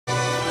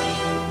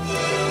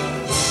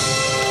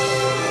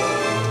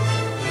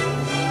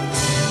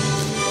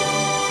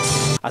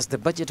As the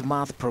budget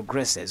month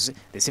progresses,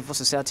 the civil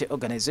society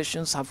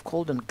organizations have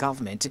called on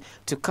government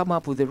to come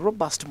up with a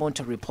robust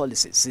monetary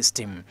policy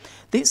system.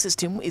 This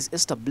system is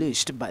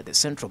established by the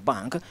central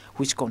bank,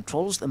 which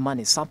controls the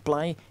money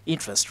supply,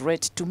 interest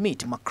rate to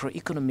meet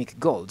macroeconomic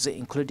goals,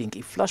 including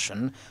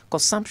inflation,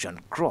 consumption,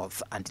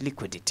 growth, and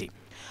liquidity.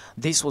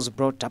 This was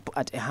brought up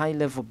at a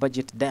high-level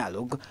budget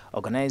dialogue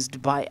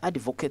organized by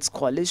Advocates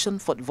Coalition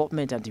for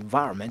Development and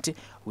Environment,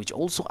 which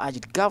also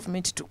urged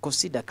government to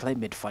consider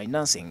climate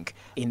financing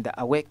in the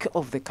wake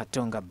of the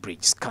Katonga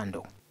Bridge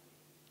scandal.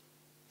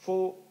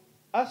 For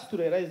us to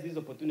realize these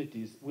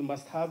opportunities, we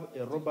must have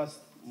a robust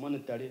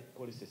monetary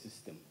policy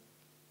system.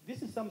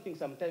 This is something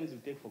sometimes we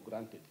take for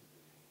granted.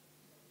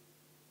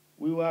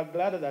 We are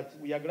glad that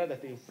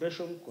the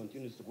inflation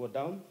continues to go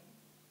down.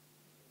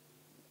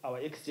 Our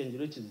exchange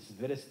rate is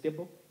very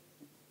stable,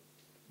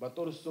 but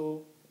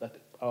also that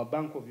our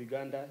Bank of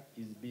Uganda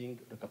is being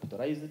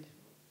recapitalized,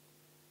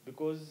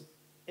 because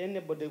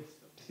anybody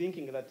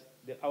thinking that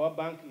our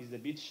bank is a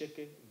bit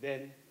shaky,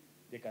 then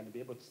they can be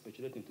able to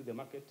speculate into the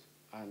market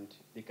and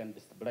they can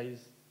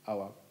destabilize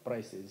our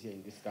prices here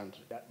in this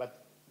country.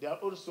 But there are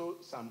also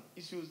some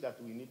issues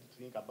that we need to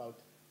think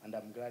about, and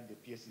I'm glad the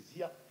PS is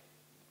here.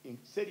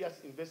 Serious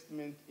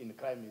investment in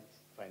climate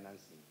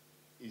financing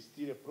is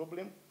still a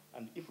problem.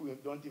 And if we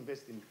don't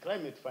invest in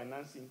climate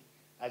financing,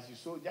 as you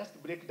saw,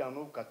 just breakdown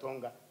of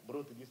Katonga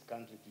brought this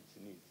country to its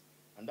knees.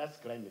 And that's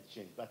climate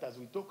change. But as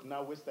we talk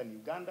now, Western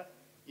Uganda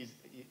is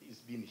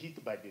being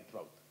hit by the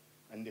drought.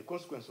 And the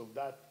consequence of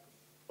that,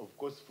 of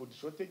course, food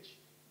shortage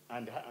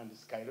and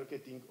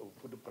skyrocketing of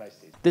food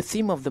prices. The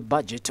theme of the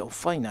budget of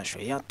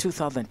financial year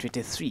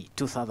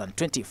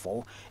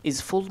 2023-2024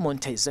 is full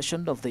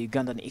monetization of the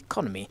Ugandan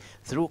economy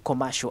through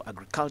commercial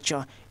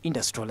agriculture,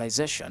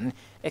 industrialization,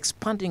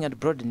 expanding and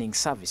broadening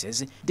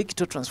services,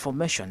 digital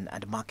transformation,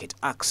 and market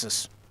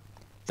access.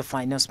 The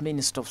Finance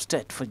Minister of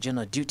State for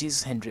General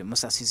Duties, Henry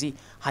Musasizi,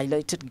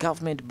 highlighted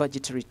government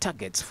budgetary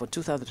targets for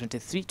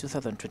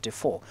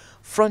 2023-2024,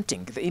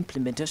 fronting the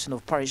implementation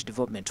of parish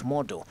development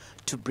model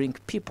to bring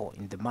people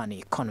in the money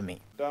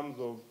economy. In terms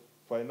of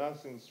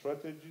financing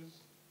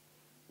strategies,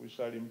 we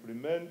shall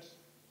implement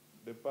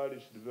the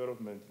parish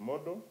development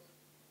model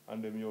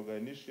and the Myoga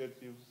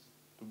initiatives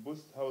to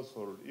boost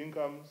household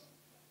incomes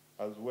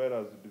as well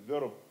as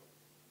develop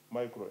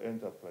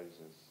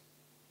micro-enterprises.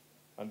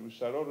 And we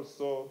shall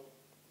also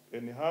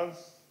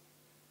enhance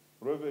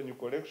revenue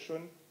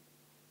collection,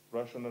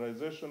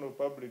 rationalization of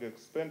public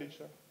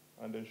expenditure,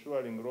 and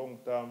ensuring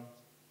long-term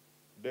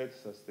debt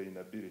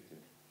sustainability.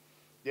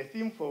 The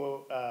theme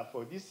for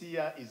this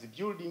year is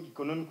building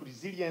economic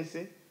resilience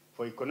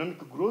for economic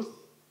growth,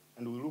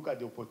 and we look at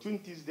the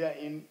opportunities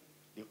therein,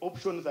 the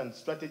options and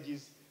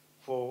strategies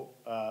for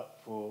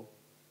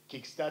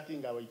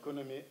kickstarting our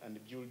economy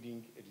and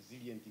building a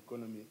resilient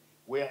economy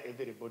where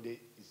everybody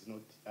is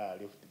not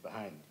left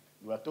behind.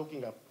 We are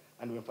talking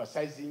and we're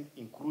emphasizing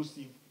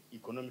inclusive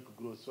economic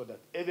growth so that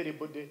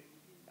everybody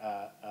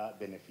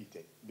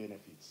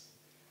benefits.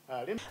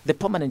 The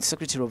Permanent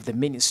Secretary of the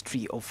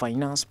Ministry of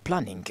Finance,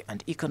 Planning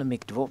and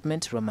Economic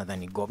Development,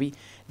 Ramadhan Gobi,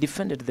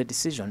 defended the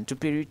decision to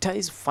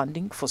prioritize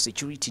funding for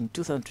security in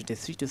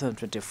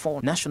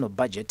 2023-2024 national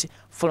budget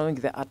following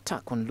the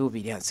attack on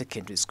Lubirian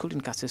Secondary School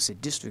in Kasese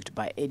District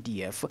by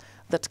ADF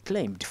that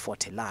claimed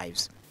 40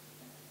 lives.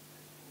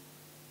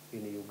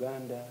 In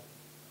Uganda,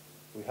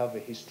 we have a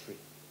history.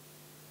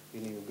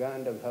 In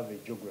Uganda, we have a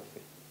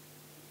geography.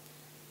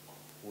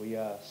 We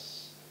are,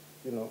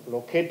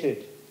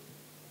 located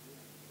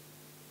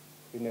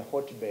in a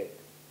hotbed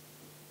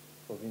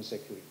of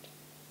insecurity.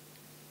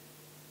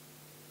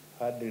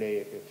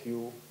 Hardly a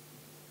few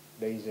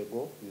days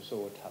ago, you saw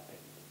what happened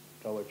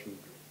to our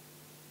children.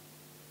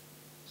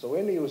 So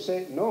when you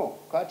say, no,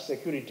 cut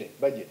security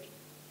budget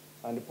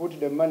and put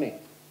the money,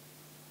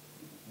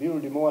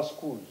 build more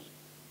schools,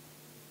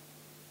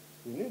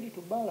 we need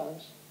to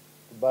balance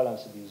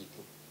these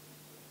two.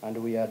 And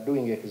we are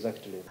doing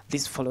exactly.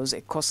 This follows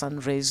a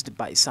concern raised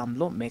by some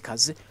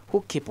lawmakers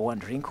who keep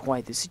wondering why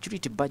the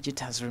security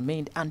budget has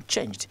remained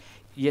unchanged,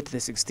 yet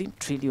the 16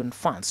 trillion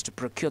funds to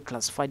procure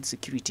classified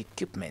security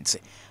equipment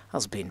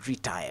has been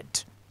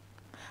retired.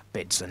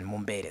 Pedson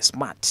Mumbere,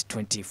 Smart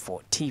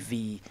 24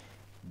 TV,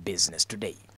 Business Today.